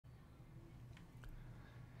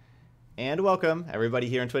And welcome everybody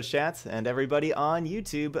here in Twitch chats and everybody on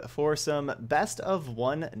YouTube for some best of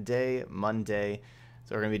one day Monday.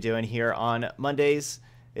 So we're going to be doing here on Mondays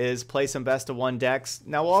is play some best of one decks.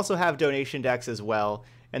 Now we'll also have donation decks as well,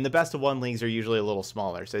 and the best of one leagues are usually a little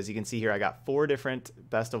smaller. So as you can see here, I got 4 different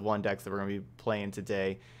best of one decks that we're going to be playing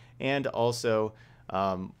today, and also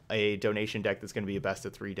a donation deck that's going to be a best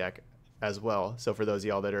of 3 deck as well. So for those of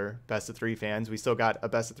y'all that are best of 3 fans, we still got a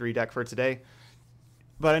best of 3 deck for today.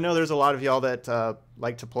 But I know there's a lot of y'all that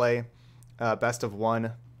like to play best of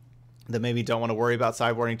one that maybe don't want to worry about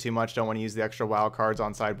sideboarding too much, don't want to use the extra wild cards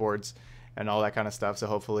on sideboards and all that kind of stuff. So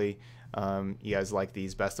hopefully you guys like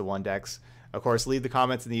these best of one decks. Of course, leave the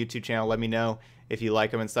comments in the YouTube channel. Let me know if you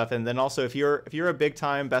like them and stuff. And then also, if you're a big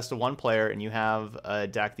time best of one player and you have a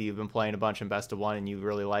deck that you've been playing a bunch in best of one and you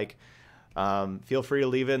really like, feel free to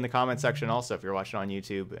leave it in the comment section also if you're watching on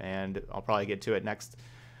YouTube, and I'll probably get to it next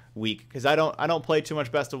week, because I don't play too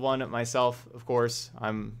much best of one myself. Of course,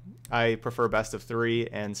 I prefer best of 3,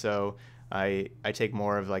 and so I take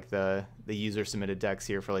more of like the user submitted decks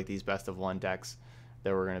here for like these best of one decks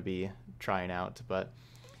that we're going to be trying out. But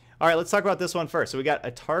all right, let's talk about this one first. So we got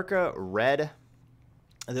Atarka Red.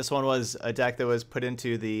 This one was a deck that was put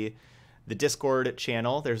into the Discord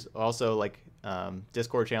channel. There's also like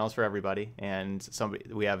Discord channels for everybody, and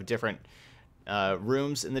we have different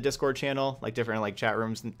rooms in the Discord channel, like different like chat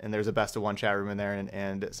rooms, and there's a best of one chat room in there,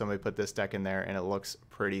 and somebody put this deck in there and it looks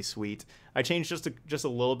pretty sweet. I changed just a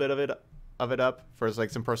little bit of it up for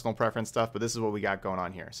like some personal preference stuff, but this is what we got going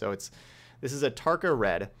on here. So this is Atarka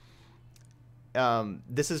Red.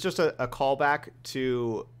 This is just a callback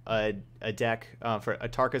to a deck for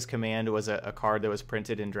Atarka's Command. Was a card that was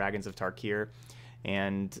printed in Dragons of Tarkir,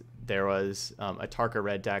 and there was Atarka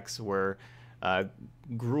Red decks were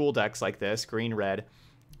Gruul decks like this, green-red,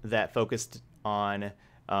 that focused on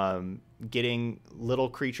getting little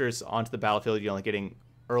creatures onto the battlefield, like getting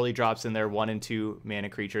early drops in there, 1 and 2 mana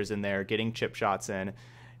creatures in there, getting chip shots in,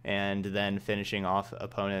 and then finishing off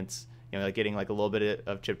opponents, like getting like a little bit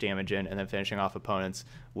of chip damage in, and then finishing off opponents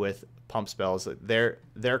with pump spells. Their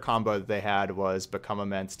combo that they had was Become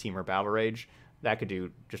Immense, Temur Battle Rage. That could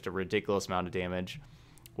do just a ridiculous amount of damage.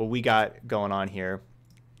 What we got going on here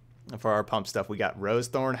for our pump stuff, we got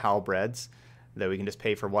Rosethorn Halbreds that we can just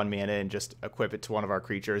pay for 1 mana and just equip it to one of our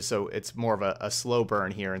creatures. So it's more of a slow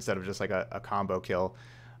burn here instead of just like a combo kill.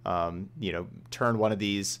 Turn one of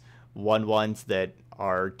these 1/1s that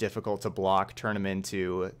are difficult to block, turn them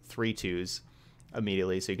into 3/2s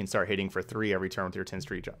immediately, so you can start hitting for 3 every turn with your 10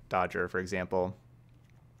 Street Dodger, for example.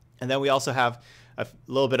 And then we also have a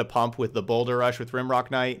little bit of pump with the Boulder Rush with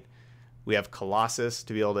Rimrock Knight. We have Colossus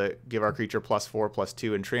to be able to give our creature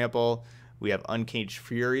 +4/+2 and trample. We have Uncaged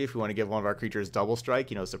Fury if we want to give one of our creatures double strike,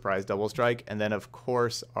 surprise double strike. And then, of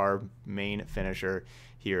course, our main finisher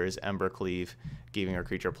here is Embercleave, giving our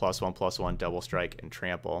creature +1/+1 double strike and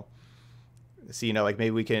trample. So, like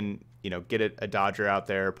maybe we can, get a Dodger out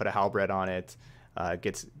there, put a Halberd on it,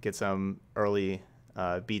 get some early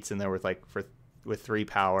beats in there with 3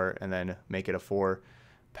 power, and then make it a 4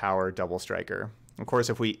 power double striker. Of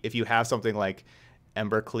course, if you have something like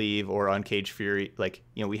Embercleave or Uncaged Fury,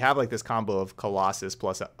 we have like this combo of Colossus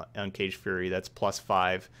plus Uncaged Fury that's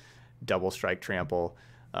 +5 double strike trample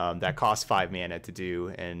that costs 5 mana to do,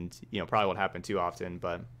 and probably won't happen too often.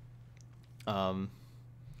 But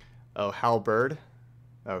Halberd.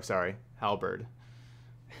 Oh, sorry, Halberd.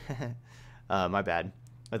 My bad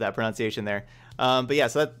with that pronunciation there. But yeah,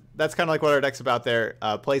 so that's kind of like what our deck's about there.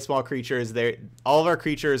 Play small creatures. All of our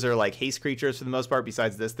creatures are like haste creatures for the most part,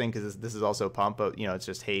 besides this thing, because this is also pump. But it's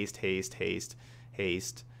just haste, haste, haste,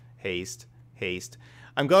 haste, haste, haste.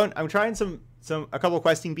 I'm trying a couple of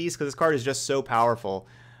questing beasts because this card is just so powerful.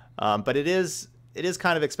 But it is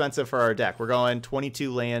kind of expensive for our deck. We're going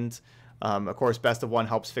 22 lands. Of course, best of one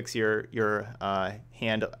helps fix your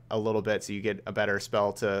hand a little bit, so you get a better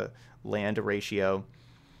spell to land ratio.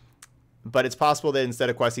 But it's possible that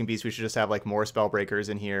instead of questing beasts, we should just have like more spell breakers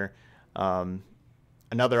in here.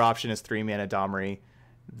 Another option is 3 mana Domri.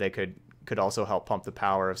 They could also help pump the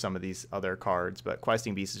power of some of these other cards, but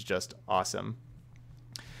questing beasts is just awesome.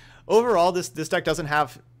 Overall, this deck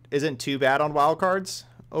isn't too bad on wild cards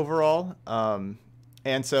overall.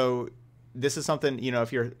 And so this is something,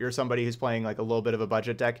 if you're somebody who's playing like a little bit of a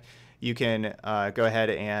budget deck, you can go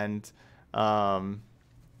ahead and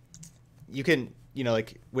you can,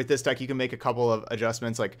 like with this deck, you can make a couple of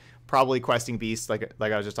adjustments, like probably questing beasts, like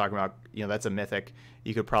I was just talking about, that's a mythic.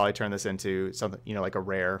 You could probably turn this into something, like a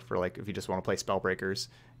rare for like if you just want to play Spellbreakers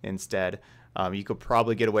instead. You could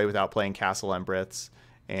probably get away without playing Castle Embriths,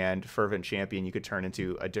 and Fervent Champion you could turn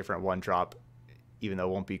into a different 1-drop, even though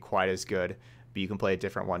it won't be quite as good. but you can play a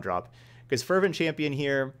different 1-drop. Because Fervent Champion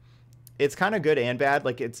here, it's kind of good and bad.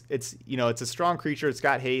 Like it's you know, it's a strong creature. It's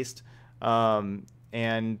got haste, and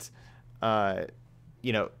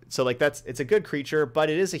you know, so like it's a good creature, but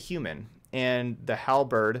it is a human, and the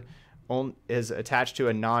Halberd is attached to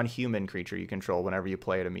a non-human creature you control whenever you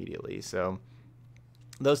play it immediately. So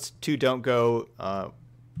those two don't go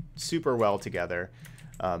super well together,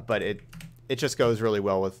 but it just goes really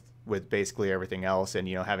well with basically everything else. And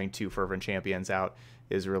you know, having 2 Fervent Champions out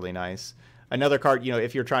is really nice. Another card, you know,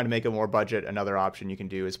 if you're trying to make it more budget, another option you can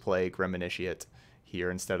do is play Grim Initiate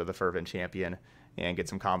here instead of the Fervent Champion and get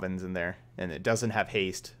some combos in there. And it doesn't have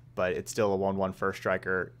haste, but it's still a 1/1 first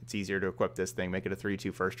striker. It's easier to equip this thing, make it a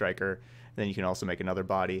 3/2 first striker. And then you can also make another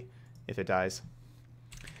body if it dies.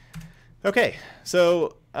 Okay,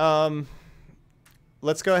 so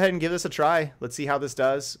let's go ahead and give this a try. Let's see how this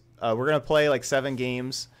does. We're going to play like 7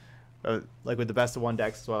 games. Like with the best of 1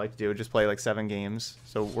 decks, that's what I like to do. Just play like 7 games.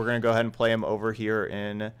 So we're going to go ahead and play them over here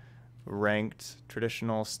in ranked,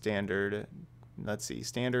 traditional, standard. Let's see,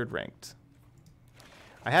 standard, ranked.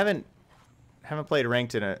 I haven't played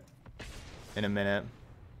ranked in a minute.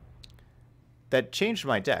 That changed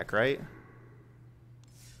my deck, right?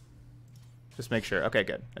 Just make sure. Okay,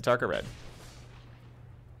 good. Atarka red.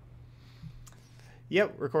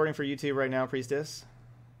 Yep, recording for YouTube right now, Priestess.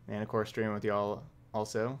 And of course streaming with y'all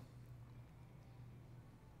also.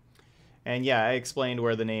 And yeah, I explained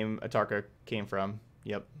where the name Atarka came from.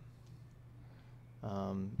 Yep.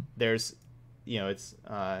 There's, you know, it's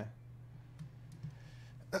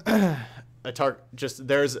Atarka. Just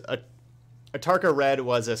there's Atarka Red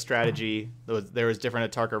was a strategy. There was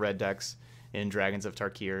different Atarka Red decks in Dragons of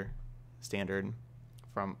Tarkir standard.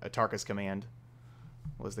 From Atarka's Command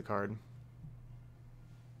was the card.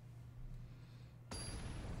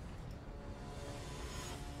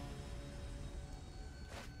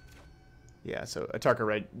 Yeah, so Atarka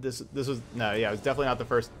Red. This was no, yeah, it was definitely not the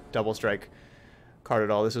first double strike card at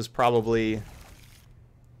all. This was probably,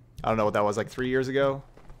 I don't know what that was, like 3 years ago.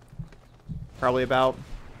 Probably about.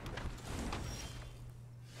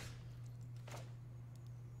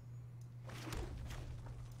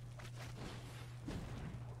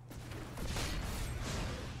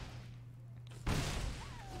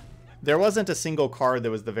 There wasn't a single card that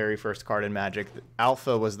was the very first card in Magic.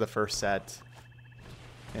 Alpha was the first set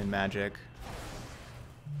in Magic.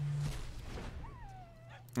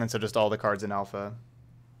 And so just all the cards in Alpha.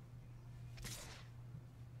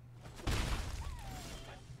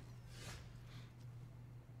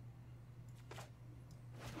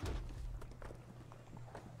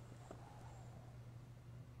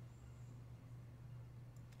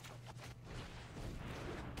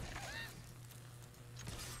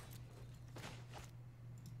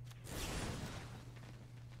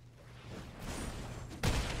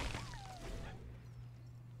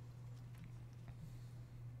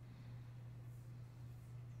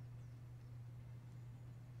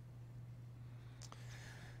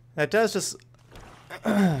 That does just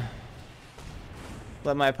let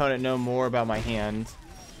my opponent know more about my hand.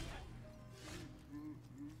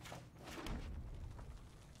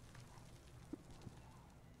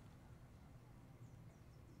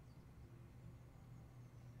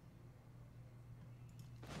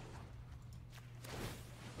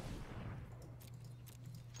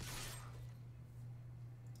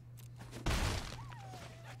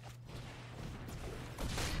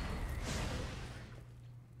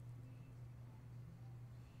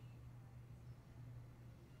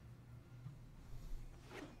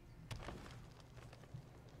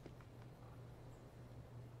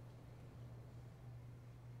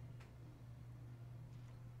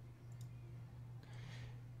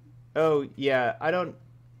 Oh, yeah, I don't...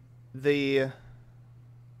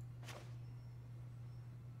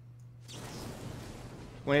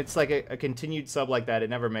 When it's like a continued sub like that, it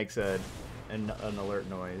never makes an alert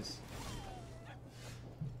noise.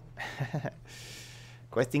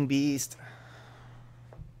 Questing Beast.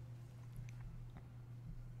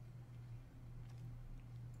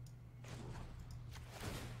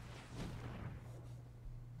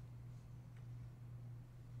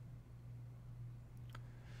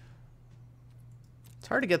 It's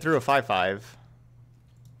hard to get through a 5/5.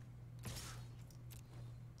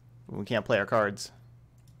 We can't play our cards.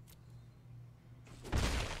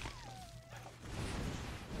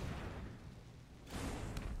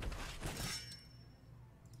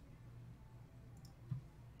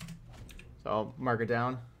 So I'll mark it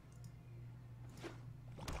down.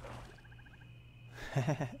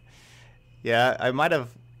 Yeah, it might have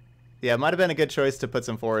been a good choice to put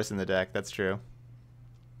some forests in the deck. That's true.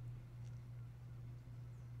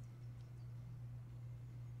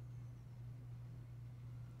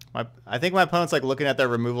 I think my opponent's like looking at their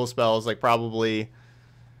removal spells, like probably,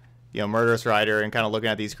 you know, Murderous Rider, and kind of looking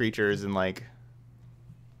at these creatures and like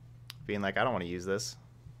being like, I don't want to use this.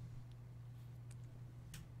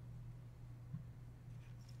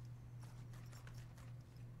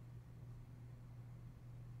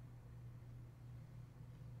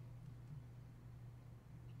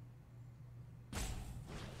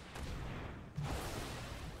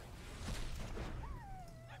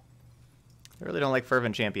 I really don't like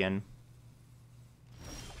Fervent Champion.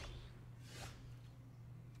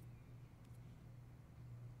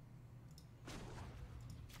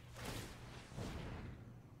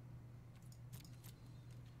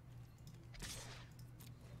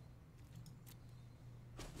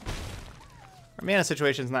 Our mana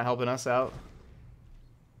situation's not helping us out.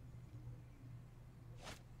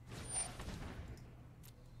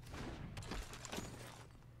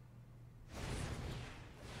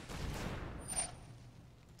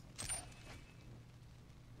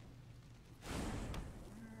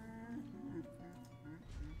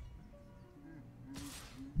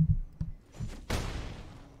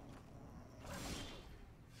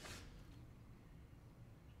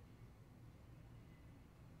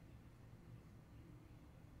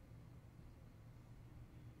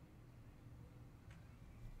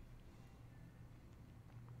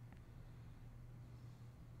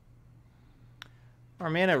 Our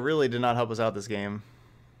mana really did not help us out this game.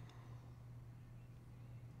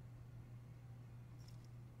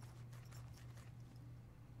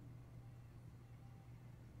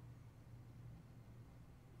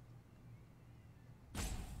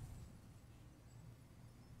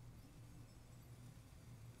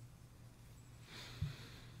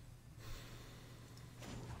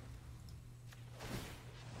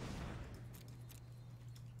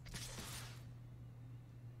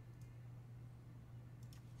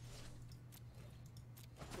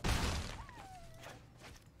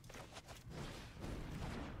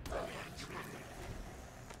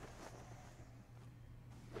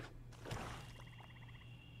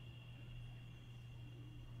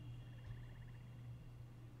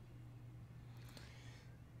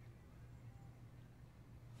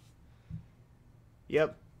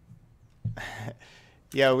 Yep.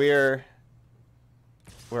 Yeah, we're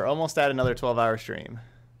almost at another 12-hour stream.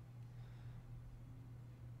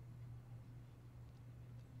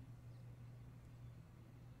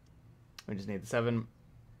 We just need the 7.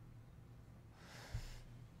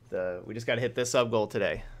 We just got to hit this sub goal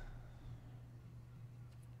today.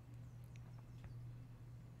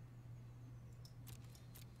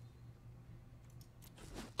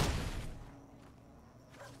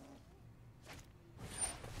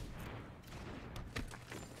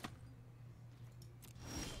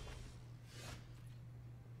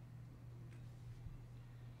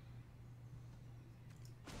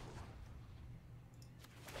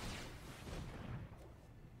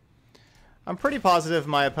 I'm pretty positive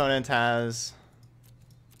my opponent has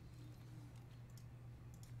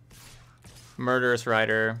Murderous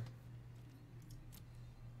Rider.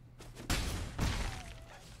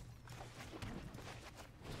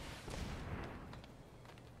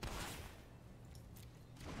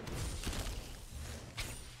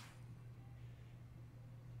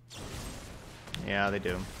 Yeah, they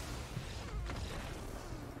do.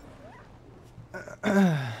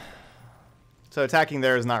 So attacking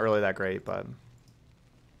there is not really that great, but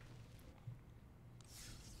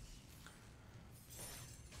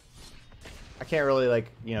I can't really, like,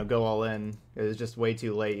 you know, go all in. It's just way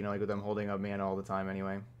too late, you know, like with them holding up mana all the time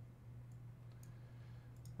anyway.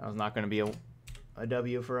 That was not going to be a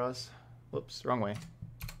W for us. Whoops, wrong way.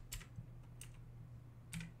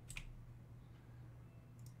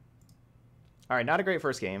 All right, not a great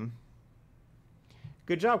first game.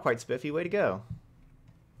 Good job, Quite Spiffy. Way to go.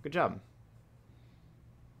 Good job.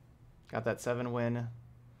 Got that 7 win.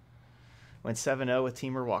 Went 7-0 with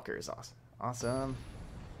Teamer Walkers. Awesome. Awesome.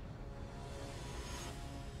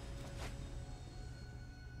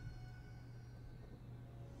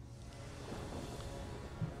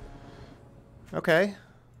 Okay.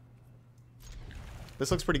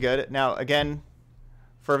 This looks pretty good. Now, again,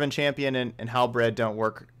 Fervent Champion and Halberd don't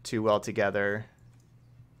work too well together.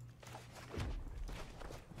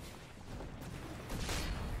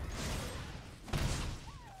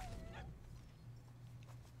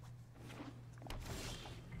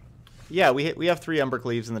 Yeah, we have 3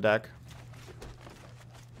 Embercleaves in the deck.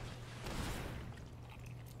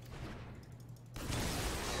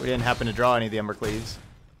 We didn't happen to draw any of the Embercleaves.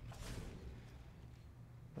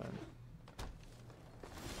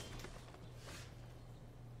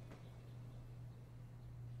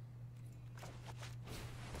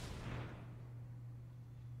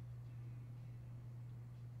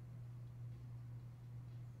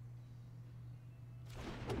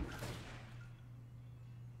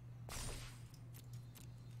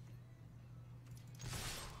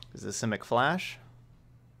 Is this Simic Flash?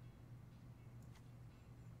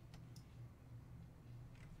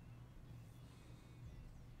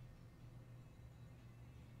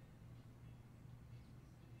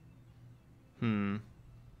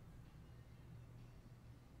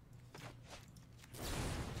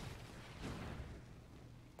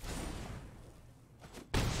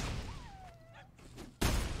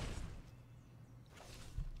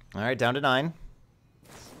 All right, down to 9.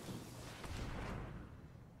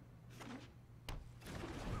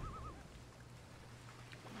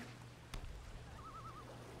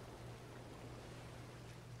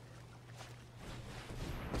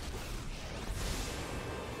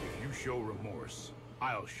 If you show remorse,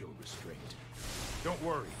 I'll show restraint. Don't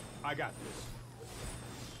worry, I got this.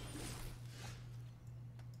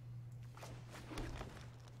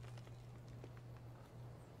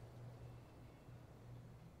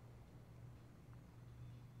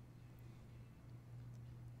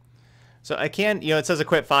 So I can, it says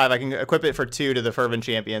equip 5. I can equip it for 2 to the Fervent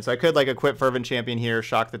Champion. So I could, like, equip Fervent Champion here,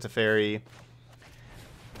 shock the Teferi.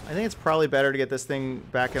 I think it's probably better to get this thing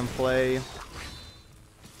back in play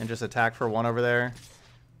and just attack for 1 over there.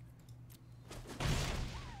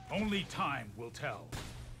 Only time will tell.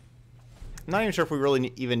 I'm not even sure if we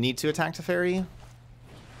really even need to attack Teferi.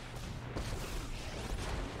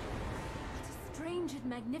 It's a strange and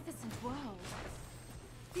magnificent world.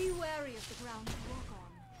 Be wary of the ground you walk on.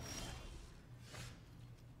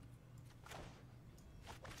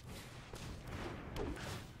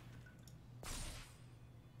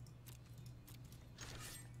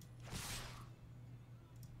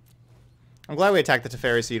 I'm glad we attacked the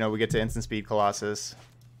Teferi so, we get to instant speed Colossus.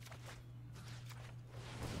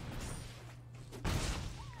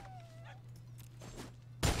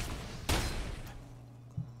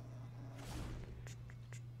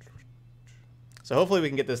 So hopefully we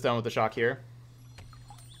can get this done with the shock here.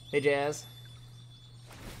 Hey, Jazz.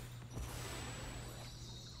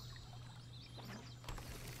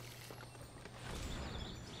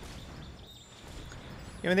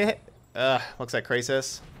 They hit... looks like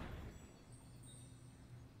Krasis.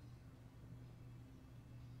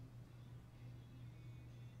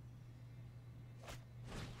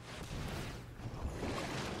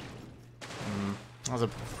 That was a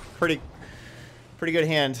pretty good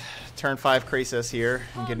hand. Turn 5 Krasis here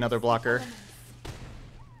and get another blocker.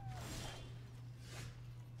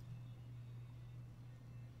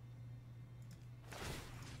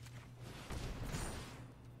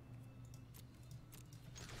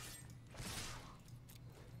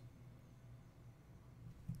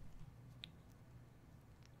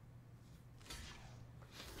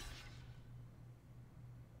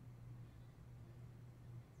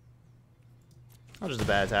 Oh, just a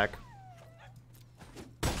bad attack.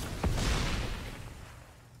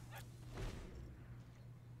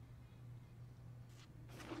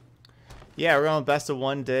 Yeah, we're going best of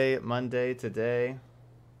 1 day, Monday today.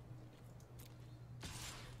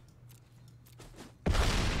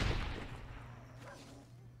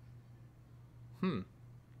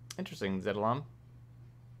 Interesting, Zedalam.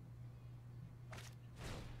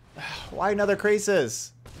 Why another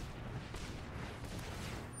Krasis?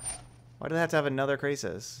 Why do they have to have another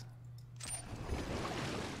Krasis?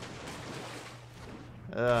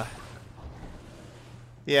 Yeah,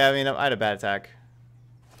 I mean, I had a bad attack.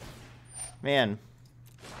 Man.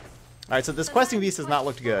 Alright, so this questing beast has not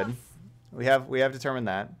looked good. We have determined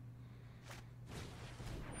that.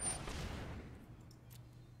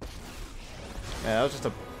 Yeah, that was just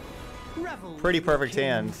a pretty perfect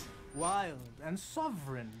hand. Wild and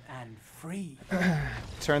sovereign and free.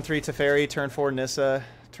 Turn 3 Teferi, turn 4 Nissa,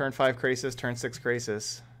 turn 5 Krasis, turn 6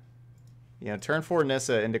 Krasis. Turn 4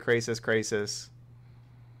 Nissa into Krasis.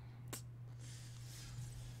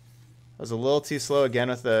 I was a little too slow again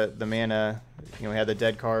with the mana. We had the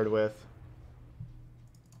dead card with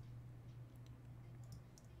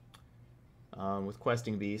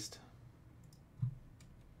Questing Beast.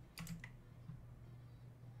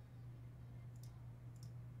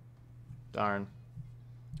 Darn.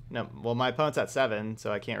 No, well, my opponent's at 7,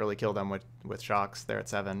 so I can't really kill them with shocks. They're at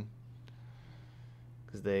 7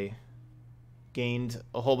 because they gained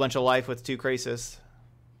a whole bunch of life with 2 Krasis.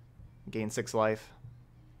 Gained 6 life.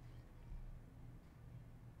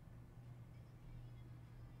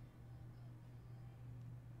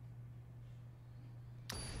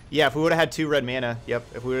 Yeah, if we would have had 2 red mana, yep.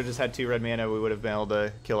 If we would have just had 2 red mana, we would have been able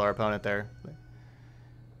to kill our opponent there.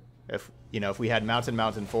 If we had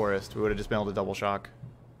Mountain, Forest, we would have just been able to double shock.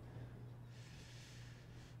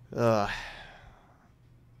 Ugh.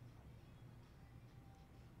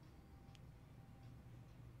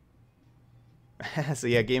 So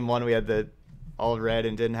yeah, game 1 we had all red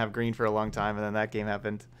and didn't have green for a long time, and then that game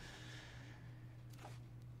happened.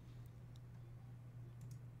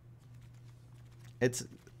 It's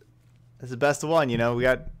the best of one, you know. We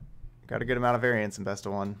got a good amount of variance in best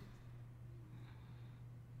of one.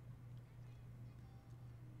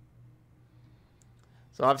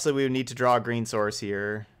 So obviously we would need to draw a green source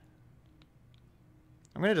here.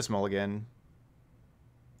 I'm gonna just mulligan.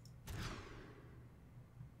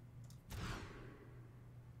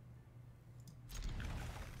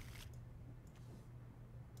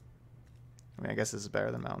 I mean, I guess this is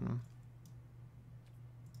better than mountain.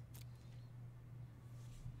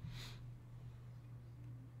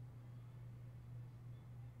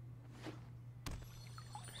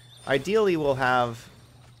 Ideally, we'll have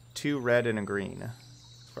 2 red and a green, as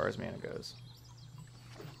far as mana goes.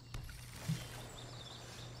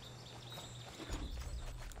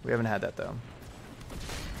 We haven't had that, though.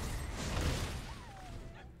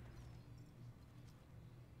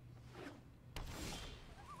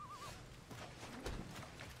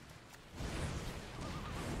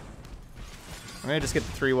 I'm going to just get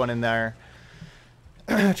the 3-1 in there.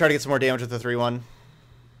 Try to get some more damage with the 3-1.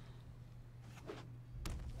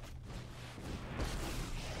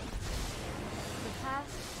 The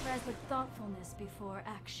path tries with thoughtfulness before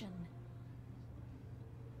action.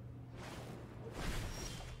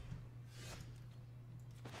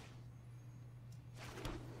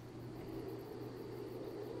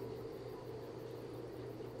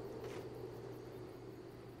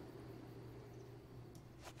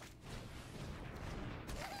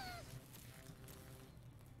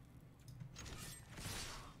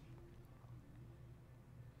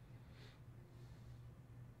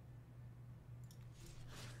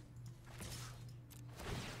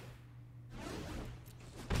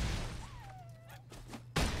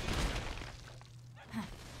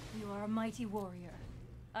 You are a mighty warrior.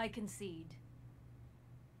 I concede.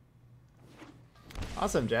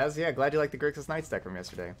 Awesome, Jazz. Yeah, glad you liked the Grixis Knights deck from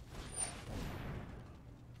yesterday.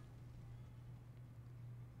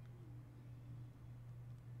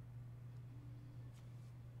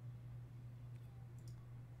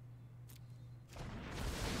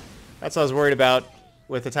 That's what I was worried about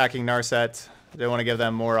with attacking Narset. I didn't want to give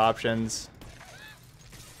them more options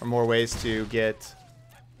or more ways to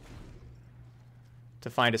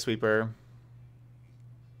find a sweeper.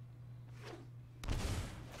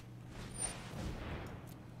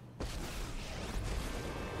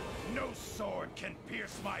 No sword can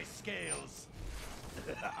pierce my scales.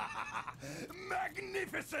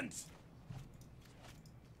 Magnificent!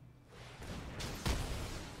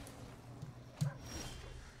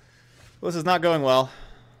 Well, this is not going well.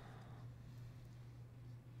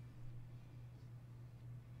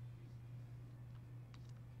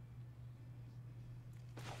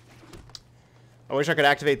 I wish I could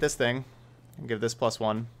activate this thing and give this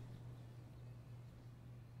 +1.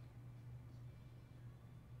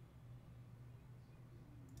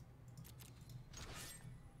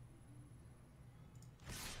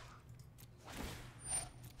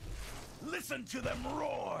 Listen to them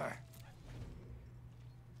roar!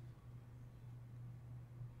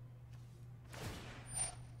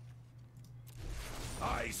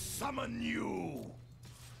 I summon you!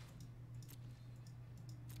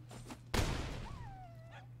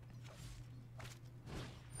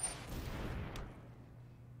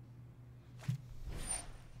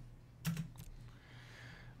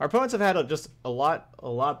 Our opponents have had just a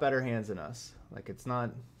lot better hands than us. Like, it's not,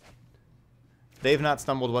 they've not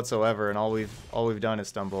stumbled whatsoever, and all we've done is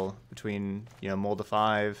stumble between, you know, mold to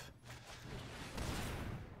 5.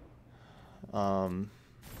 I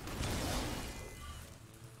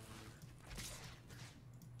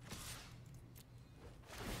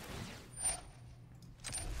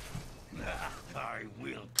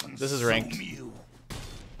will This is ranked. you.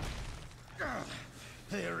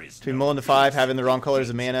 There is Between no mulling to 5, having the wrong colors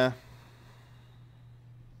of mana.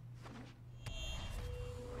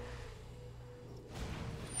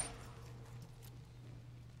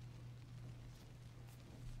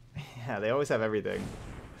 Yeah, they always have everything.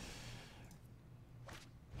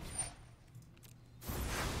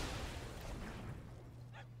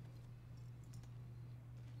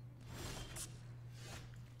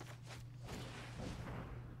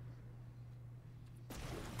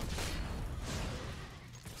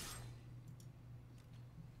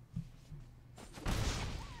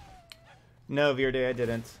 No, Veerday, I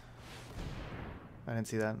didn't. I didn't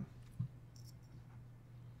see that.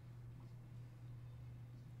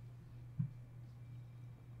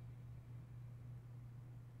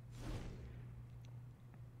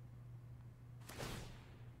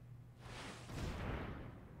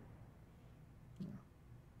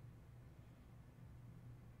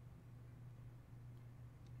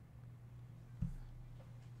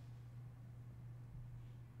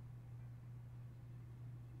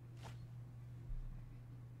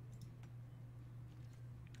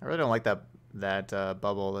 I really don't like that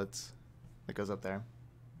bubble that goes up there.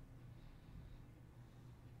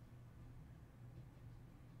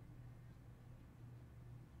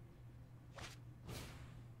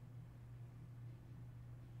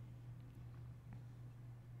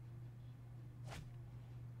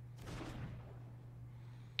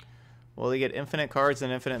 Well, they get infinite cards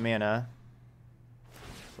and infinite mana,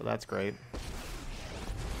 so that's great.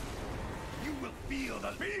 You will feel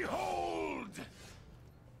the behold.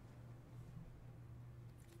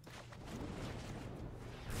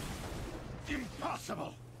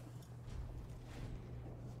 Impossible.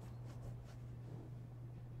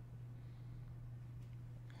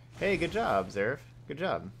 Hey, good job, Zerf. Good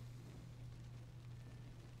job.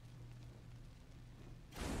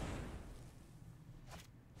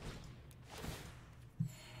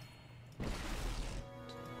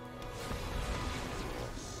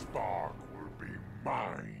 Spark will be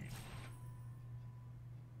mine.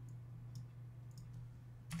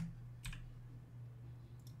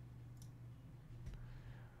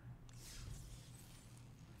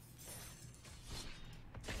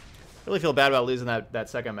 Really feel bad about losing that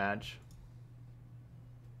second match.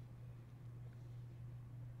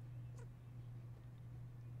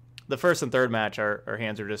 The first and third match, our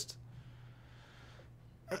hands are just,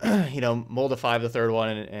 you know, mull to 5 the third one,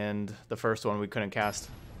 and the first one we couldn't cast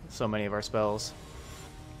so many of our spells.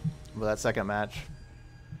 But that second match,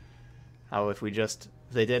 how if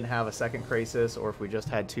they didn't have a second Krasis, or if we just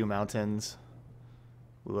had 2 mountains,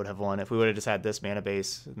 we would have won. If we would have just had this mana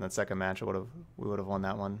base in that second match, we would have won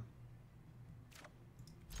that one.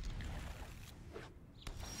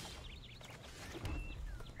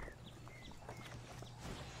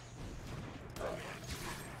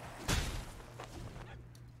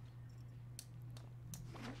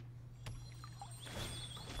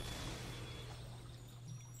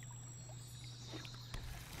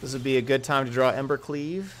 This would be a good time to draw Ember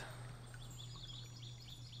Cleave.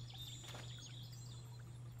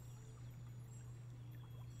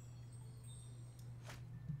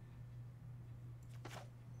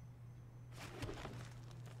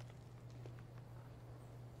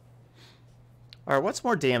 All right, what's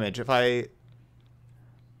more damage if I...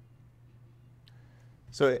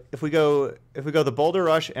 So if we go the Boulder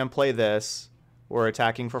Rush and play this, we're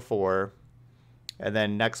attacking for 4. And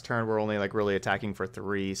then next turn, we're only like really attacking for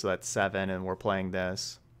 3, so that's 7, and we're playing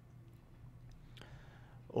this.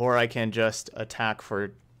 Or I can just attack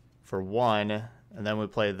for 1, and then we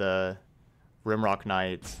play the Rimrock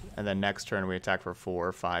Knight, and then next turn we attack for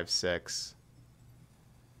 4, 5, 6.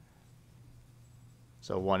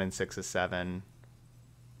 So 1 and 6 is 7.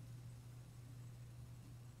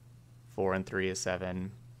 4 and 3 is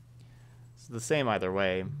 7. It's the same either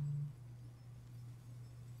way.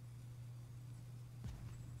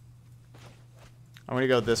 I'm gonna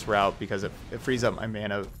go this route because it frees up my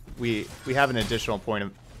mana. We have an additional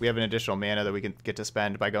mana that we can get to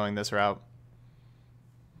spend by going this route.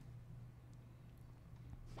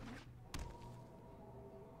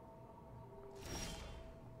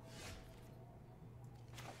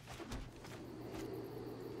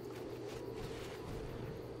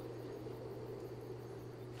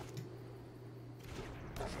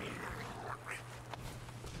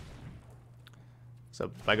 So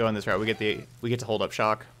by going this route, we get to hold up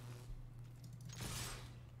shock.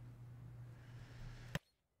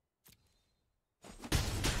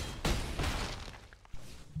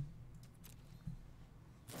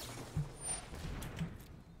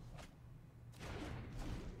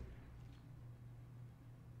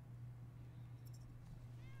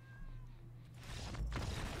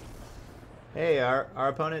 Hey, our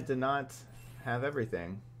opponent did not have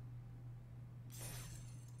everything.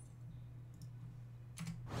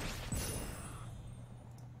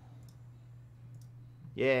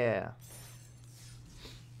 Yeah.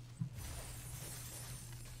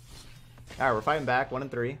 Alright, we're fighting back. 1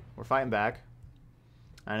 and 3. We're fighting back.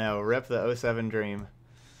 I know. Rip the 07 dream.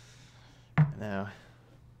 I know.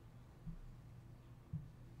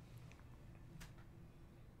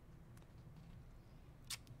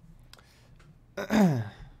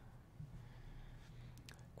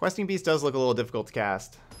 Questing Beast does look a little difficult to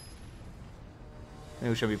cast. Maybe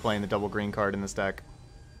we should be playing the double green card in this deck.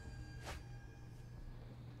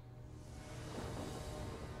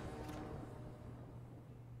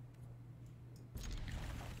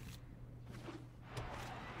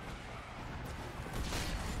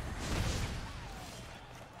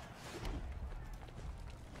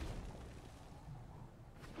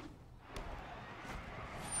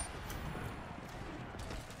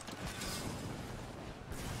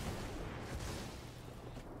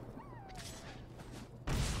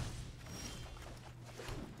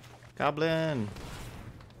 Goblin.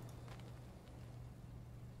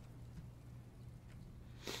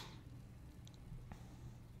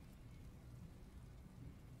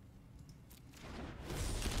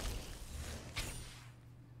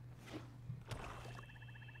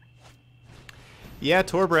 Yeah,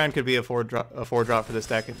 Torbrand could be a 4-drop for this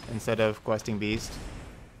deck instead of questing Beast.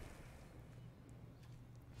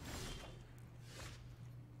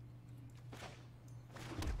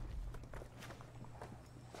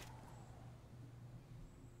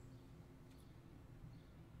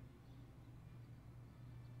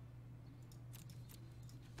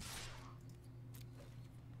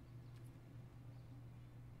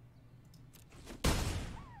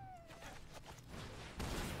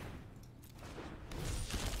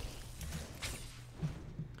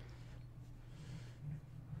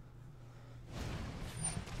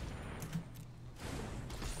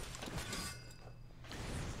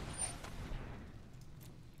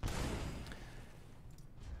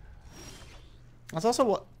 That's also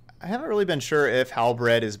what I haven't really been sure if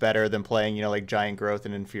Halberd is better than playing, you know, like Giant Growth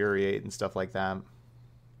and Infuriate and stuff like that.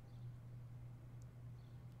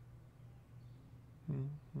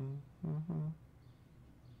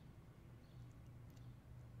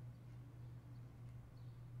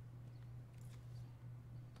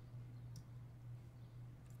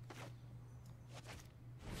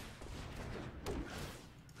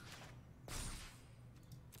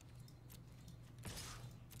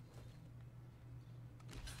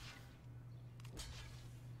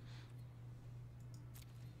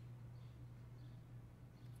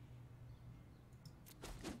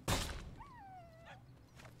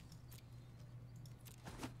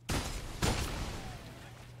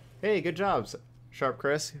 Hey, good jobs, Sharp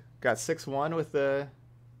Chris. Got 6-1 with the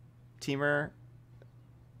Teamer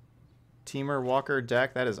Walker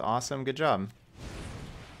deck. That is awesome. Good job.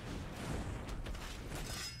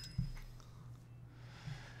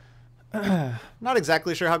 Not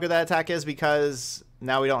exactly sure how good that attack is because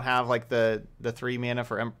now we don't have like the 3 mana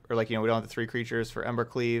for or like, you know, we don't have the 3 creatures for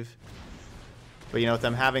Embercleave. But you know, with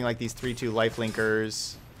them having like these 3/2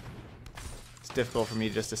 lifelinkers, it's difficult for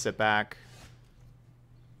me just to sit back.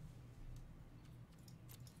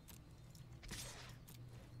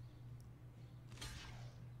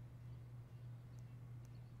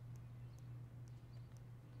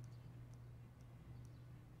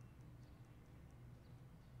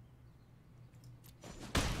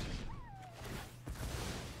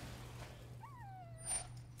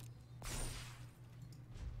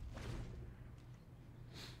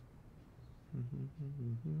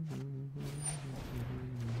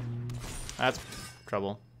 That's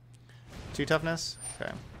trouble. 2 toughness?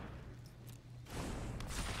 Okay.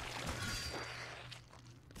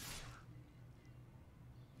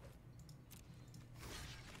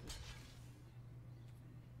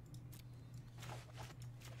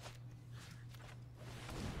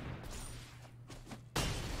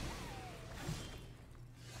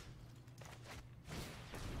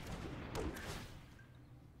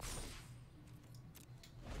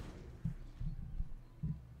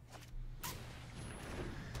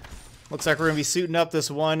 Looks like we're going to be suiting up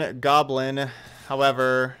this one Goblin.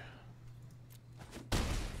 However,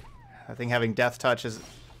 I think having Death Touch is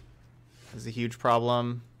a huge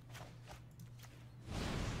problem.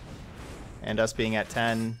 And us being at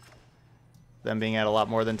 10, them being at a lot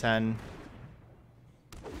more than 10.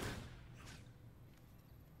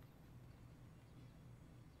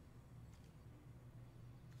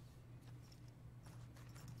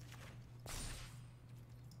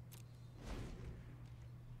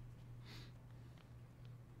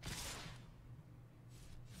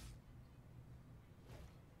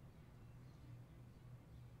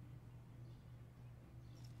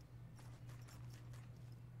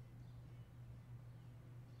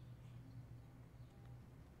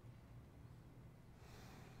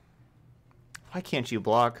 Why can't you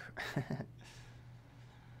block?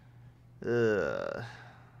 Ugh.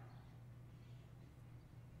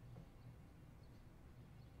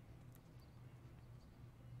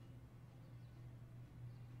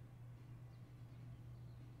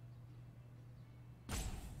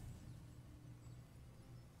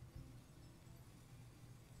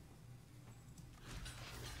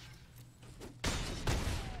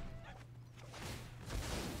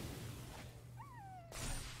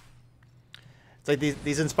 It's like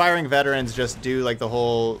these inspiring veterans just do like the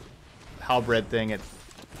whole halberd thing at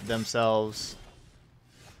themselves.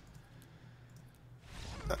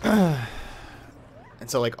 And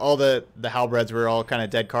so like all the halberds were all kind of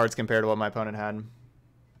dead cards compared to what my opponent had.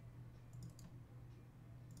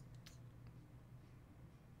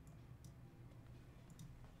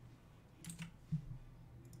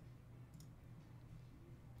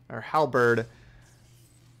 Or halberd.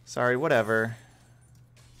 Sorry, whatever.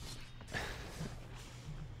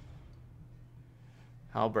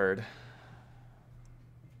 Halberd.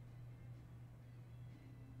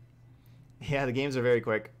 Yeah, the games are very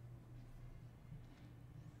quick.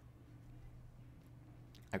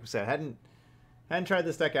 Like I said, hadn't tried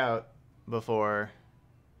this deck out before,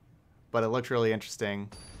 but it looked really interesting.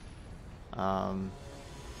 Hasn't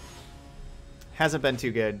been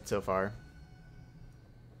too good so far.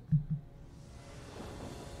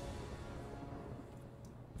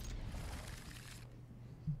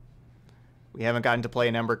 We haven't gotten to play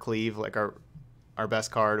an Ember Cleave, like our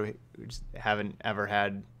best card. We just haven't ever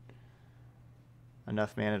had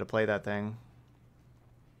enough mana to play that thing.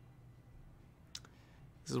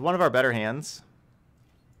 This is one of our better hands.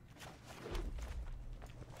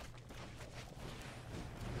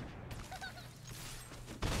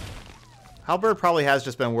 Halberd probably has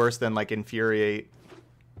just been worse than like Infuriate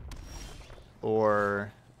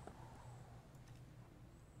or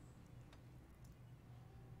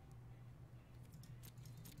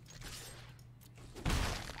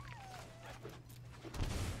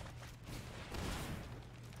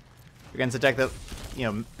against a deck that, you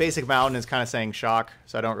know, basic Mountain is kind of saying shock,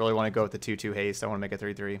 so I don't really want to go with the 2/2 haste. I want to make it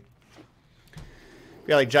 3/3. We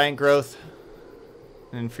got like Giant Growth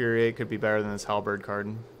and Infuriate could be better than this Halberd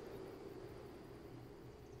card.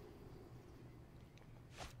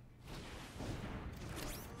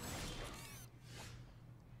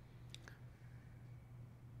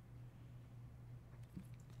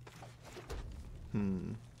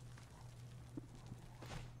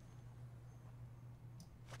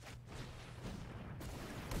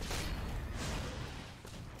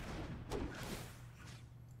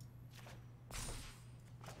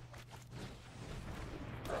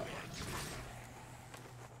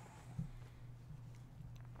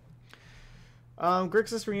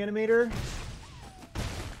 Grixis Reanimator.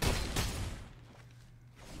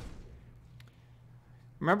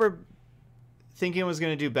 Remember thinking it was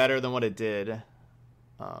going to do better than what it did,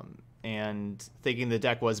 and thinking the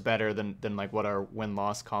deck was better than like what our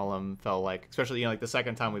win-loss column felt like, especially, you know, like the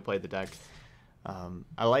second time we played the deck.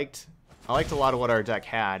 I liked a lot of what our deck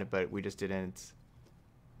had, but we just didn't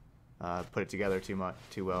put it together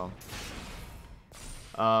too well.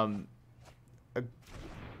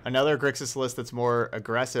 Another Grixis list that's more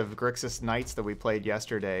aggressive, Grixis Knights that we played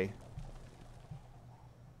yesterday,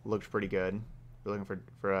 looked pretty good. We're looking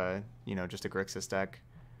for you know, just a Grixis deck.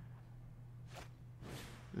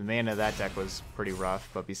 The mana of that deck was pretty rough,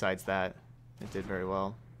 but besides that, it did very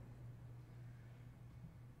well.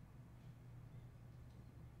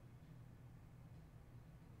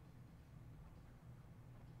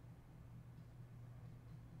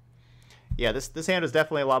 Yeah, this hand is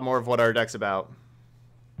definitely a lot more of what our deck's about.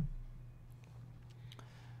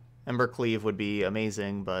 Ember Cleave would be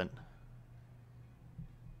amazing, but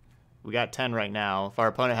we got 10 right now. If our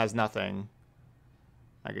opponent has nothing,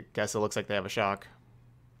 I guess it looks like they have a shock.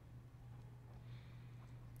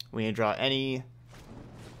 We need to draw any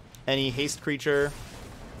haste creature.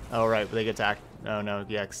 Oh, right, but they get to act. Oh, no,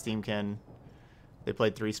 yeah, Steamkin. They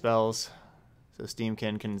played 3 spells. So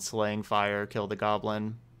Steamkin can Slaying Fire, kill the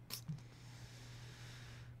goblin.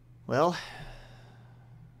 Well,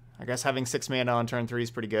 I guess having 6 mana on turn 3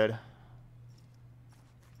 is pretty good.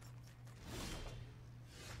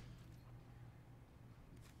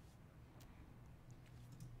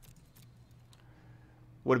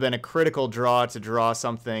 Would have been a critical draw to draw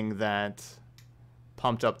something that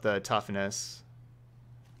pumped up the toughness.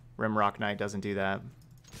 Rimrock Knight doesn't do that.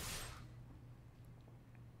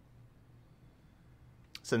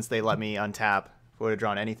 Since they let me untap, if I would have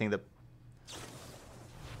drawn anything that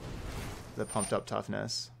pumped up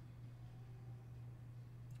toughness.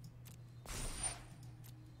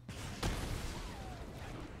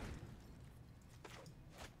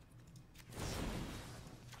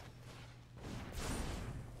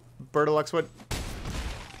 Bertilux,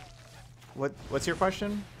 what's your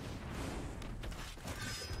question?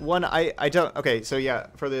 One, I don't. Okay, so yeah,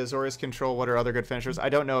 for the Azorius Control, what are other good finishers? I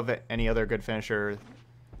don't know of any other good finisher.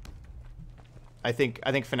 I think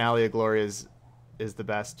Finale of Glory is the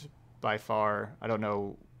best by far. I don't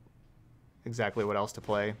know exactly what else to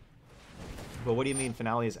play. But what do you mean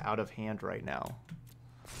Finale is out of hand right now?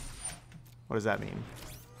 What does that mean?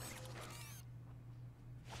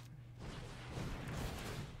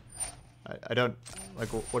 I don't, like,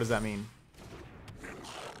 what does that mean?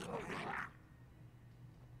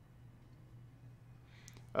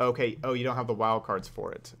 Okay, oh, you don't have the wild cards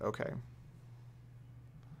for it. Okay.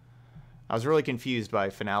 I was really confused by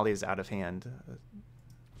Finale is out of hand.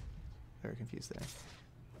 Very confused there.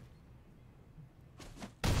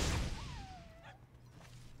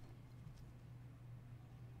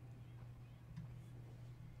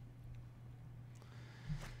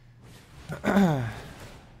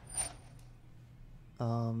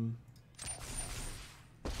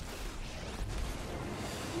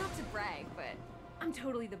 I'm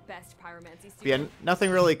totally the best pyromancy student. Yeah,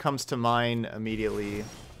 nothing really comes to mind immediately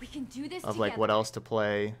We can do this of together. like what else to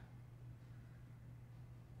play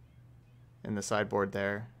in the sideboard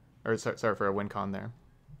there, or sorry for a win con there.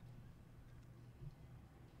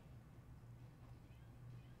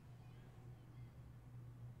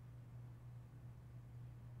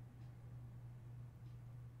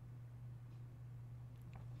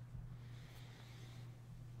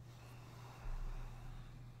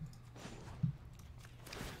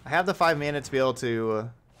 I have the 5 mana to be able to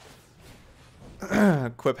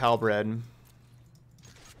equip Halberd,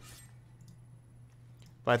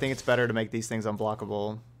 but I think it's better to make these things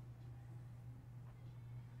unblockable.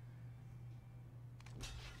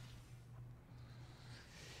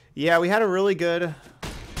 Yeah, we had a really good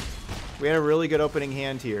opening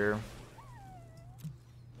hand here,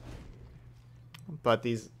 but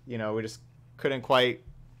these, you know, we just couldn't quite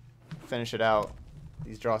finish it out.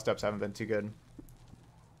 These draw steps haven't been too good.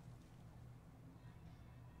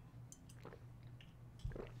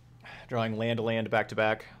 Drawing land to land back to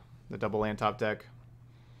back, the double land top deck.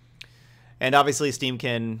 And obviously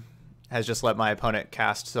Steamkin has just let my opponent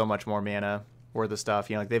cast so much more mana worth of stuff.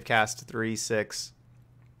 You know, like they've cast 3, 6,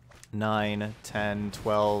 9, 10,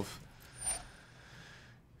 12,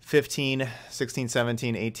 15, 16,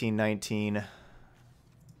 17, 18, 19,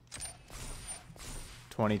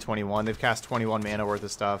 20, 21. They've cast 21 mana worth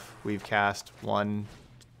of stuff. We've cast 1,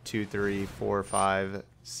 2, 3, 4, 5,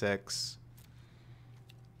 6,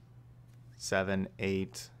 7,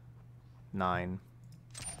 8, 9.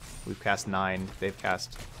 We've cast 9. They've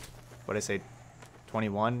cast, what did I say,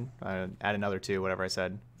 21? Add another 2, whatever I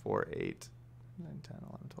said. 4, 8, 9, 10,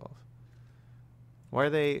 11, 12. Why are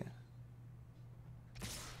they...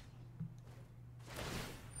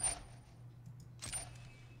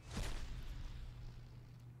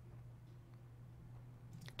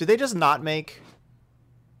 Did they just not make...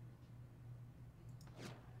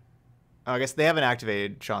 Oh, I guess they haven't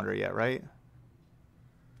activated Chandra yet, right?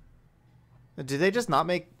 Did they just not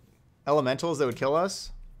make elementals that would kill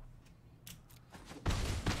us?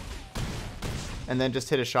 And then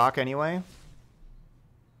just hit a shock anyway?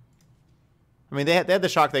 I mean, they had the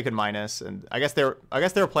shock they could minus, and I guess they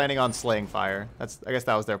were planning on slaying fire. I guess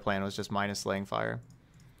that was their plan, was just minus slaying fire.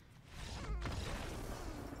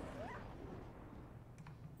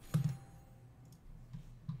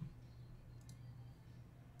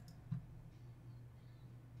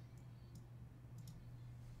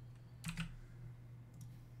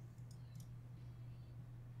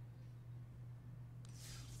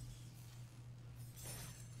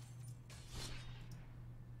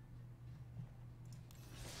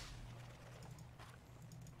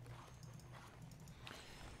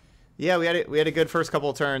 Yeah, we had a good first couple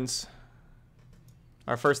of turns.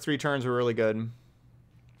 Our first 3 turns were really good, and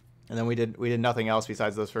then we did nothing else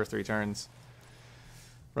besides those first 3 turns.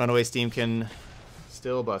 Runaway Steamkin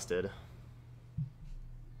still busted.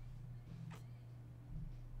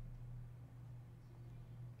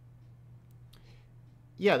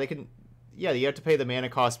 Yeah, they can. Yeah, you have to pay the mana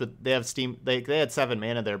cost, but they have Steam. They had 7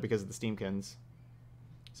 mana there because of the Steamkins.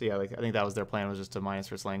 So yeah, like I think that was their plan, was just to minus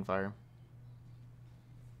for slaying fire.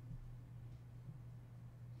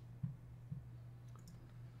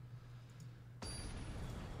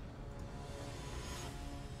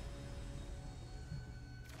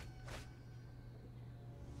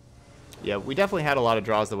 Yeah, we definitely had a lot of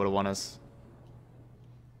draws that would have won us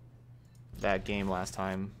that game last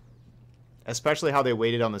time. Especially how they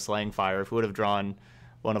waited on the slaying fire. If we would have drawn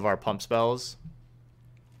one of our pump spells,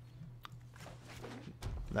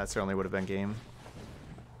 that certainly would have been game.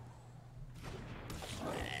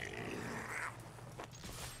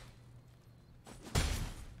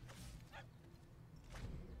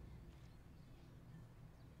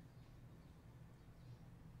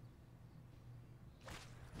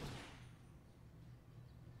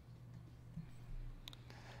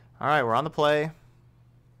 All right, we're on the play.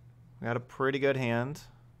 We got a pretty good hand.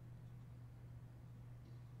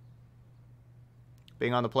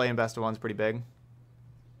 Being on the play in best of one's pretty big.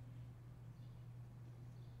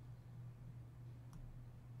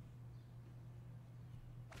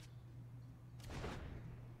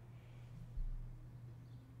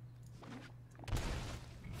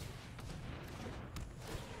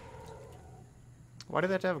 Why do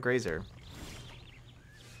they have to have a grazer?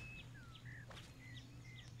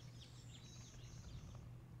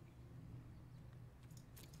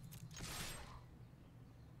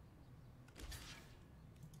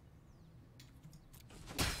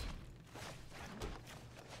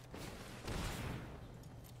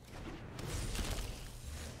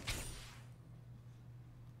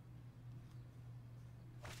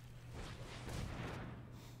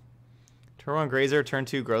 Turn 1 Grazer, turn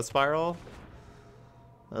 2 Growth Spiral.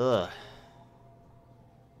 Ugh.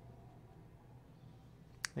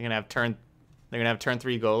 They're gonna have turn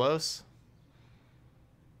 3 Golos.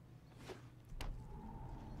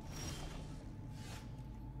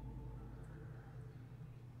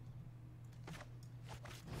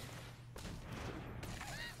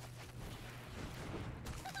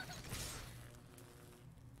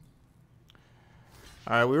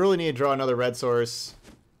 Alright, we really need to draw another red source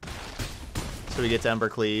so we get to Ember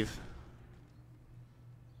Cleave.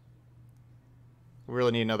 We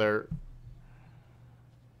really need another...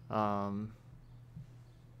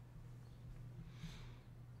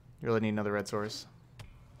 really need another red source.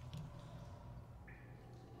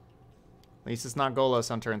 At least it's not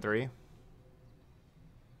Golos on turn 3.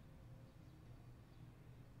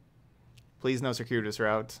 Please no Circuitous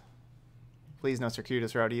Route. Please no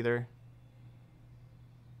Circuitous Route either.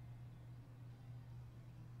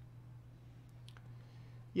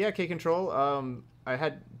 Yeah, K-Control. I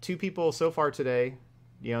had 2 people so far today,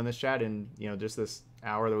 you know, in this chat, and, you know, just this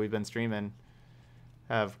hour that we've been streaming,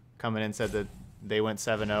 have come in and said that they went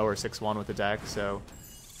 7-0 or 6-1 with the deck, so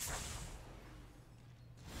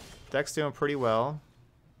deck's doing pretty well.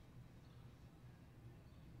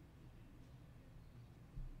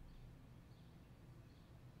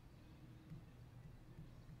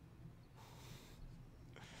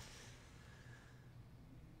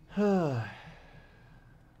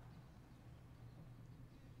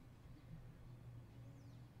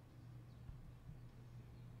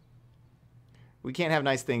 We can't have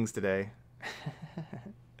nice things today.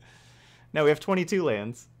 No, we have 22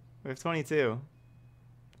 lands. We have 22.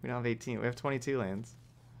 We don't have 18. We have 22 lands.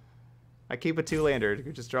 I keep a 2-lander. You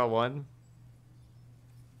could just draw 1.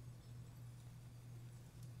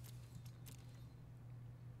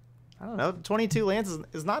 I don't know. 22 lands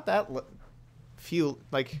is not that few.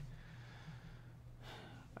 Like,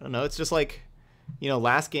 I don't know. It's just like, you know,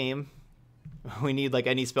 last game, we need like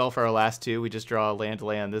any spell for our last 2. We just draw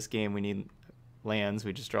land. This game, we need lands.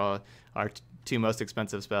 We just draw our 2 most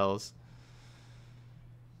expensive spells.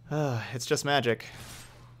 It's just magic.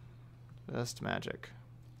 Just magic.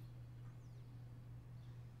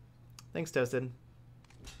 Thanks, Toasted.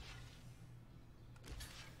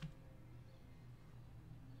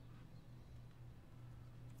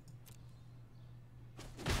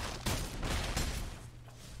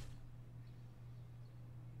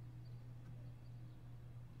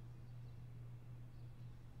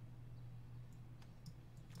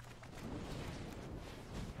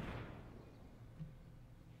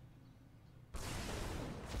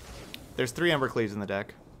 There's 3 Ember Cleaves in the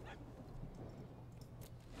deck.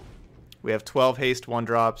 We have 12 haste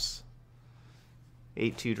 1-drops,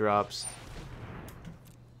 8 2-drops.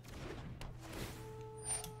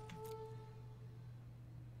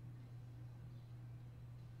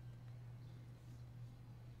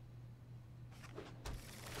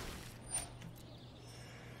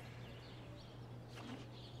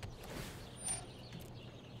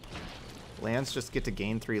 Lands just get to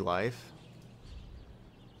gain 3 life.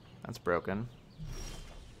 That's broken.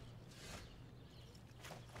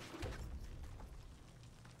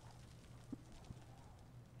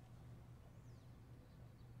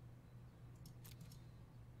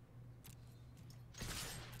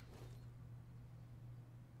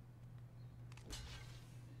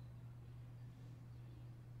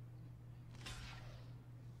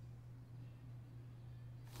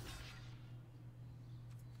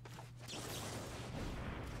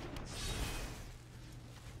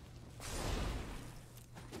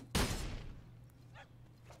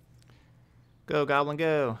 Go, Goblin,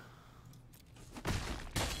 go.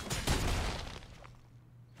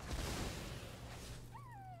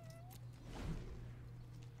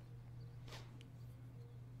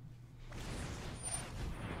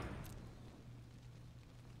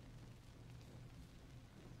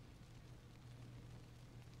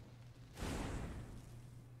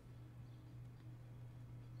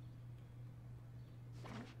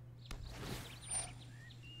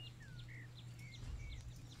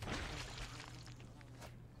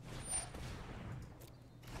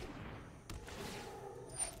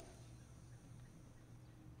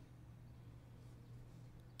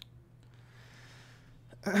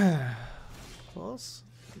 Well, it's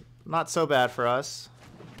not so bad for us.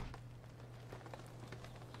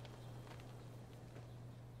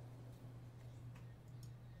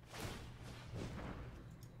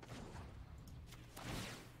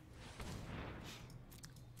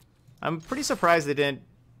 I'm pretty surprised they didn't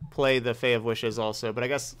play the Fae of Wishes also, but I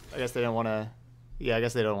guess they didn't want to. Yeah, I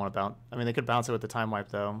guess they don't want to bounce. I mean, they could bounce it with the time wipe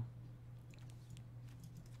though.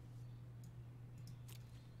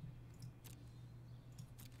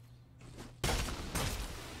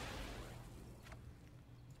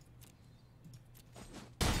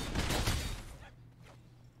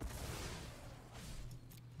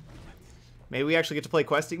 Maybe we actually get to play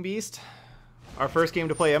Questing Beast. Our first game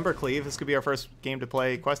to play Embercleave. This could be our first game to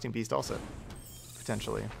play Questing Beast also.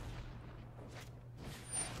 Potentially.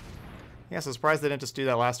 Yeah, so surprised they didn't just do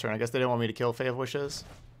that last turn. I guess they didn't want me to kill Fae of Wishes.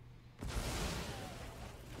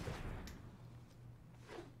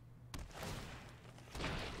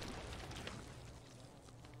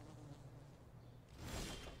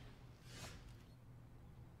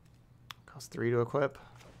 Costs 3 to equip.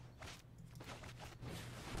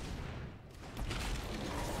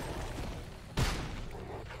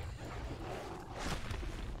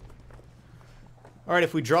 Alright,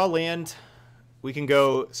 if we draw land, we can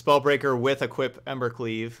go Spellbreaker with equip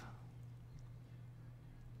Embercleave.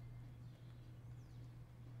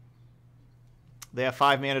 They have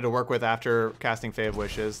 5 mana to work with after casting Fae of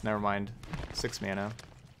Wishes. Never mind, 6 mana.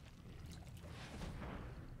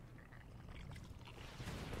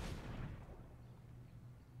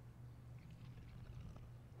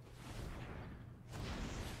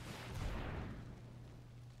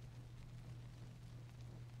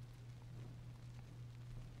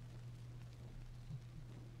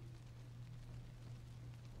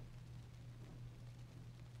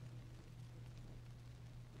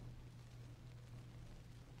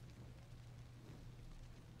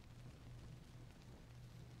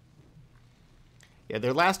 Yeah,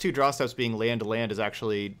 their last 2 draw steps being land to land has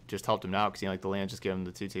actually just helped them out because, you know, like the land just give them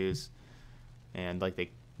the 2/2s. And, like,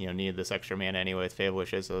 they, you know, needed this extra mana anyway with Fae of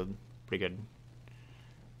Wishes, so pretty good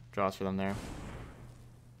draws for them there.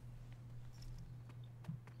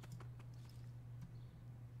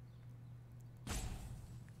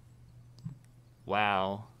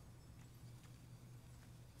 Wow.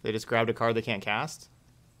 They just grabbed a card they can't cast?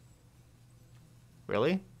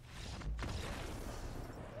 Really?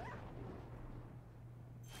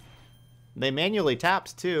 They manually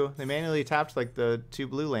tapped, too. They manually tapped, like, the 2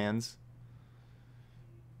 blue lands.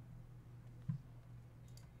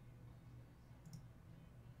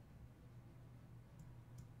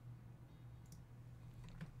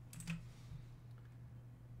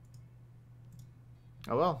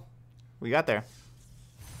 Oh, well. We got there.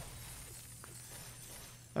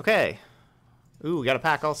 Okay. Ooh, we got a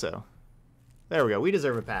pack also. There we go. We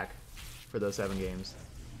deserve a pack for those 7 games.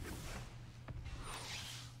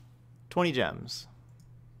 20 gems.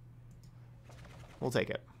 We'll take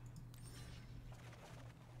it.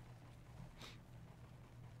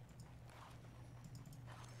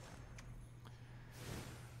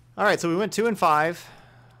 All right, so we went 2 and 5.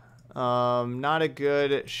 Not a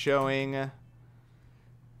good showing.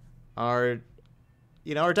 Our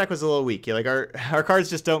deck was a little weak. Like our cards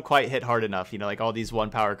just don't quite hit hard enough. You know, like all these 1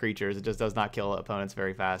 power creatures, it just does not kill opponents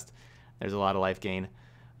very fast. There's a lot of life gain.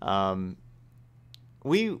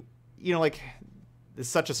 You know, like, it's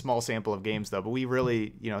such a small sample of games, though, but we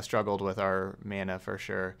really, you know, struggled with our mana for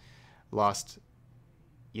sure. Lost,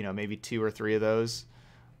 you know, maybe 2 or 3 of those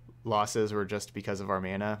losses were just because of our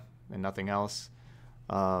mana and nothing else.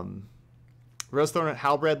 Rosethorn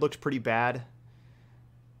Halberd looked pretty bad.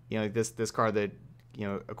 You know, like this card that, you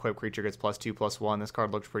know, equip creature gets +2/+1. This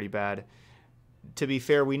card looked pretty bad. To be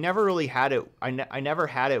fair, we never really had it. I never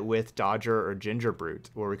had it with Dodger or Ginger Brute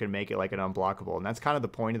where we could make it like an unblockable. And that's kind of the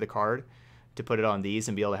point of the card, to put it on these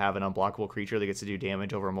and be able to have an unblockable creature that gets to do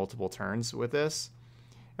damage over multiple turns with this.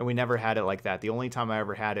 And we never had it like that. The only time I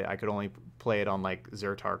ever had it, I could only play it on like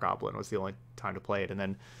Zertar Goblin was the only time to play it. And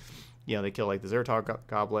then, you know, they kill like the Zertar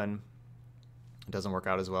Goblin. It doesn't work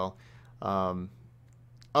out as well.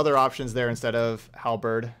 Other options there instead of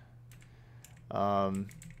Halberd.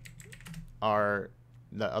 Are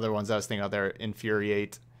the other ones I was thinking out there,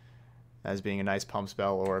 Infuriate as being a nice pump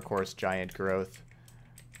spell, or of course Giant Growth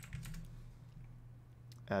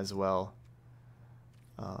as well.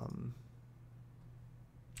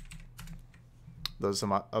 Those are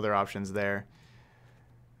some other options there.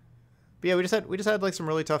 But yeah, we just had like some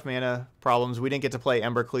really tough mana problems. We didn't get to play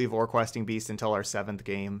Embercleave or Questing Beast until our 7th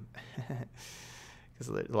game. Because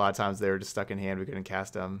a lot of times they were just stuck in hand, we couldn't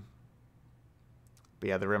cast them. But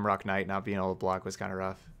yeah, the Rimrock Knight not being able to block was kind of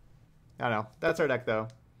rough. I don't know. That's our deck, though.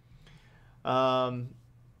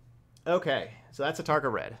 Okay, so that's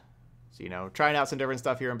Atarka Red. So, you know, trying out some different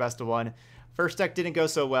stuff here in Best of 1. First deck didn't go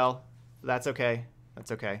so well. That's okay.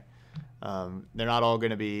 That's okay. They're not all going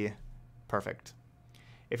to be perfect.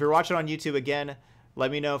 If you're watching on YouTube, again, let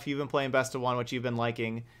me know if you've been playing Best of 1, what you've been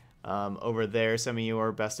liking over there. Some of you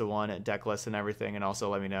are Best of 1 at Decklist and everything. And also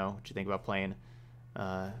let me know what you think about playing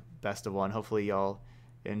Best of 1. Hopefully y'all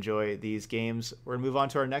enjoy these games. We're going to move on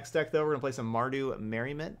to our next deck, though. We're going to play some Mardu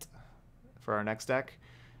Merriment for our next deck.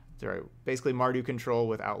 It's basically Mardu control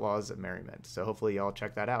with Outlaws Merriment. So hopefully y'all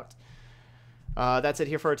check that out. That's it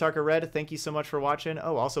here for Atarka Red. Thank you so much for watching.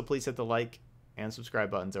 Oh, also please hit the like and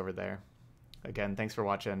subscribe buttons over there. Again, thanks for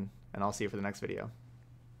watching, and I'll see you for the next video.